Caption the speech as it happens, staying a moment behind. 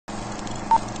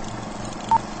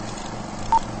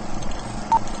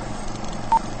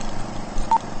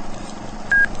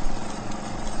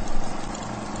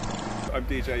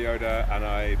DJ Yoda and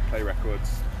I play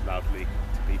records loudly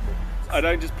to people. I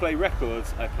don't just play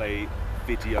records, I play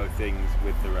video things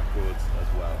with the records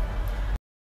as well.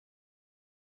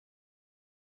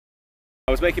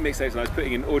 I was making mixtapes and I was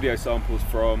putting in audio samples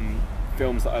from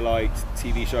films that I liked,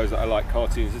 TV shows that I liked,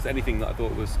 cartoons, just anything that I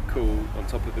thought was cool on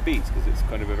top of the beats, because it's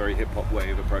kind of a very hip-hop way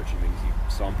of approaching things. You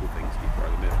sample things, you throw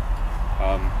them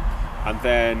in. And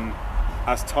then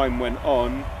as time went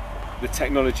on, the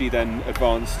technology then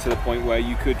advanced to the point where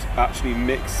you could actually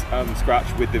mix and scratch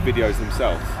with the videos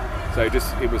themselves. So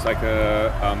it was like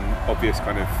a obvious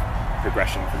kind of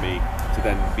progression for me to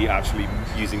then be actually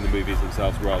using the movies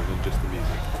themselves rather than just the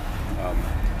music.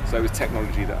 So it was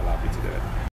technology that allowed me to do it.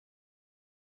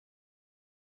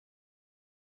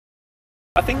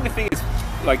 I think the thing is,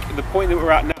 like, the point that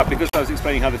we're at now, because I was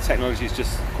explaining how the technology is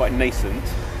just quite nascent,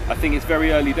 I think it's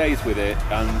very early days with it,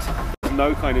 and there's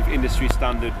no kind of industry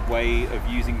standard way of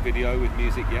using video with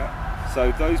music yet.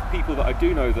 So those people that I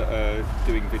do know that are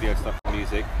doing video stuff with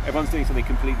music, everyone's doing something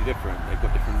completely different. They've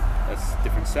got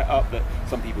different setup. That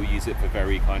some people use it for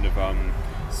very kind of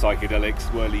psychedelic,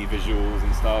 swirly visuals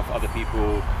and stuff. Other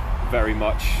people very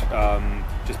much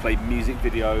just play music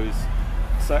videos.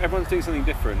 So everyone's doing something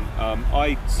different.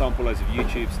 I sample loads of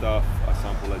YouTube stuff. I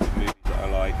sample loads of movies that I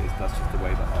like. That's just the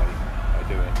way that I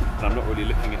do it. And I'm not really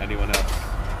looking at anyone else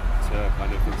to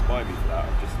kind of inspire me for that.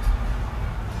 I'm just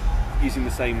using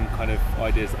the same kind of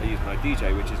ideas that I use when I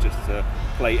DJ, which is just to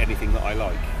play anything that I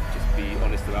like. Just be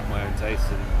honest about my own tastes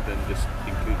and then just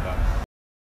include that.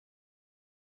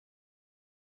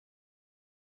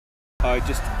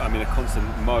 I'm in a constant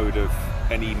mode of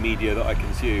any media that I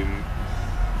consume.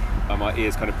 My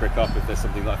ears kind of prick up if there's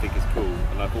something that I think is cool,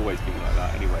 and I've always been like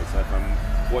that anyway. So if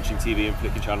I'm watching TV and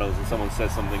flicking channels and someone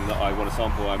says something that I want to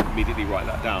sample, I immediately write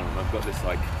that down, and I've got this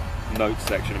like notes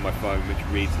section in my phone which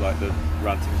reads like the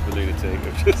rantings of a lunatic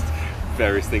of just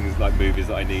various things like movies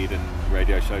that I need and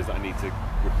radio shows that I need to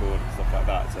record and stuff like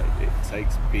that. So it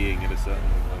takes being in a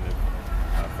certain kind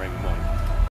of frame of mind.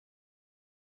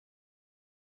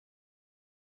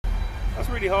 That's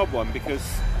a really hard one,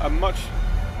 because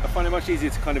I find it much easier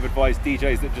to kind of advise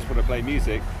DJs that just want to play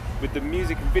music. With the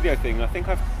music and video thing, I think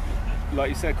I've, like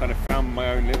you said, kind of found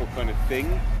my own little kind of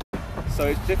thing. So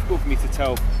it's difficult for me to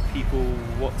tell people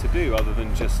what to do other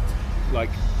than just like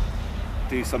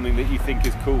do something that you think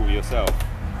is cool yourself.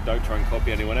 Don't try and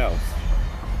copy anyone else.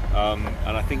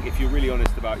 And I think if you're really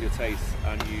honest about your tastes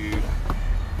and you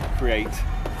create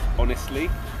honestly,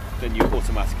 then you're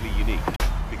automatically unique,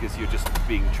 because you're just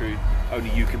being true. Only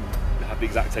you can have the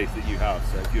exact taste that you have.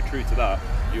 So if you're true to that,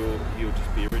 you'll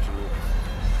just be original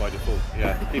by default.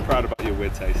 Yeah, be proud about your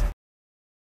weird taste.